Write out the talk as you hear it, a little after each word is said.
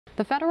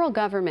The federal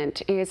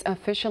government is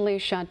officially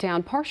shut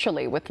down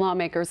partially, with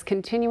lawmakers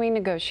continuing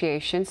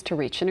negotiations to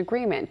reach an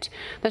agreement.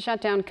 The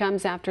shutdown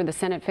comes after the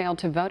Senate failed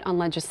to vote on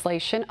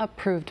legislation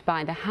approved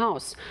by the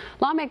House.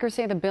 Lawmakers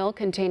say the bill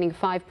containing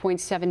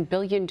 $5.7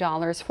 billion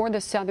for the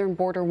southern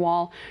border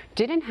wall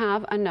didn't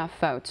have enough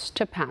votes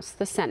to pass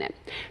the Senate.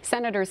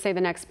 Senators say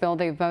the next bill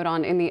they vote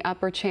on in the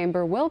upper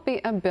chamber will be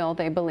a bill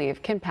they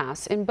believe can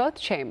pass in both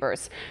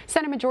chambers.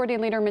 Senate Majority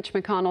Leader Mitch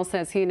McConnell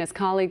says he and his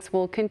colleagues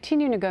will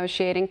continue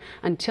negotiating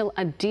until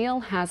a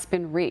deal has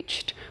been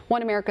reached.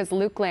 One America's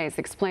Glaze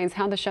explains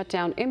how the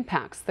shutdown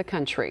impacts the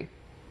country.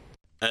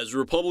 As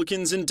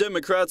Republicans and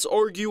Democrats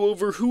argue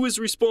over who is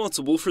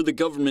responsible for the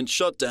government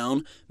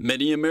shutdown,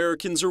 many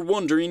Americans are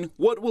wondering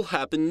what will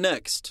happen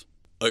next.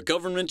 A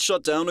government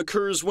shutdown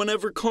occurs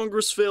whenever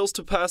Congress fails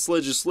to pass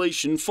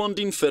legislation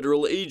funding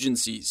federal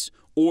agencies,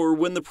 or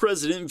when the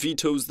president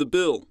vetoes the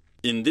bill.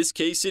 In this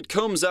case, it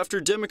comes after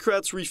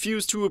Democrats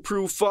refuse to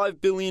approve $5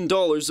 billion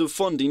of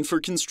funding for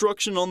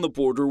construction on the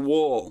border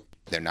wall.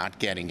 They're not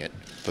getting it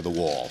for the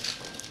wall,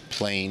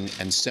 plain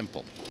and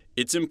simple.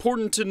 It's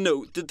important to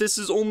note that this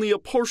is only a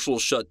partial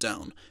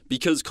shutdown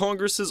because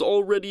Congress has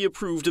already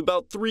approved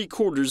about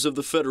 3/4 of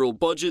the federal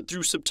budget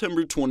through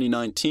September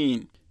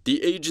 2019.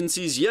 The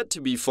agencies yet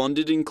to be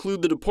funded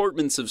include the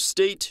Departments of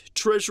State,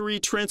 Treasury,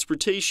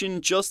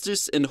 Transportation,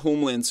 Justice, and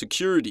Homeland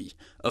Security,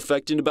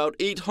 affecting about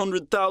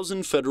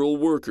 800,000 federal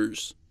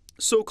workers.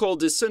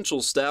 So-called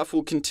essential staff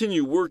will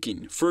continue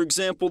working. For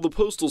example, the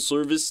Postal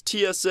Service,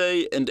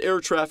 TSA, and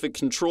Air Traffic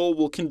Control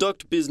will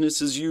conduct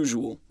business as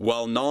usual,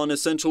 while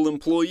non-essential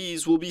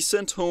employees will be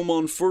sent home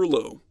on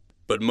furlough.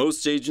 But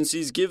most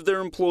agencies give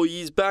their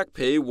employees back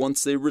pay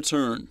once they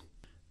return.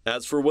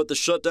 As for what the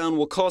shutdown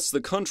will cost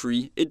the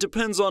country, it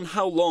depends on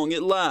how long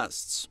it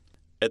lasts.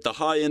 At the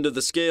high end of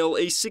the scale,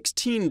 a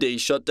 16-day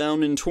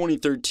shutdown in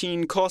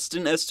 2013 cost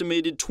an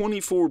estimated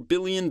 $24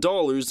 billion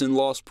in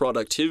lost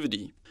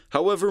productivity.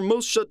 However,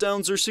 most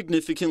shutdowns are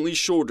significantly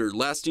shorter,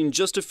 lasting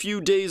just a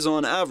few days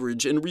on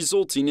average and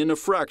resulting in a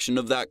fraction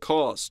of that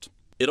cost.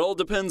 It all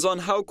depends on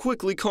how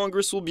quickly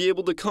Congress will be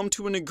able to come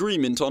to an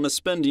agreement on a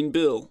spending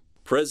bill.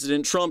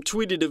 President Trump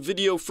tweeted a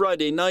video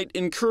Friday night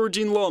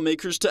encouraging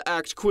lawmakers to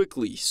act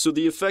quickly so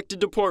the affected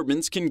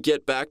departments can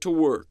get back to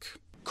work.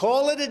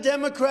 Call it a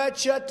Democrat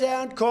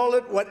shutdown, call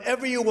it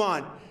whatever you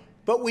want,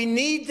 but we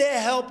need their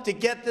help to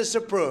get this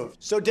approved.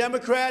 So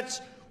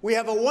Democrats, we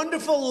have a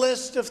wonderful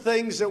list of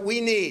things that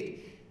we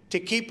need to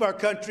keep our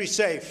country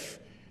safe.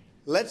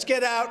 Let's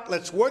get out,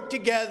 let's work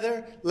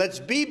together, let's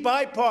be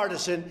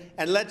bipartisan,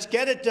 and let's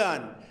get it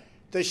done.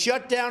 The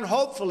shutdown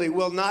hopefully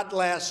will not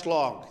last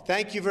long.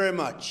 Thank you very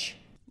much.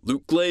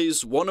 Luke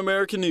Glaze, One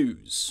America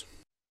News.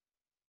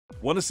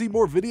 Want to see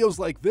more videos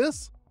like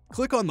this?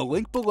 Click on the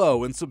link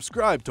below and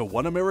subscribe to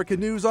One America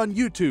News on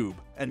YouTube.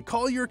 And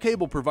call your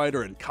cable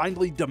provider and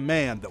kindly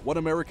demand that One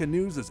America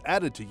News is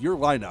added to your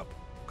lineup.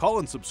 Call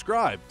and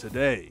subscribe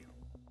today.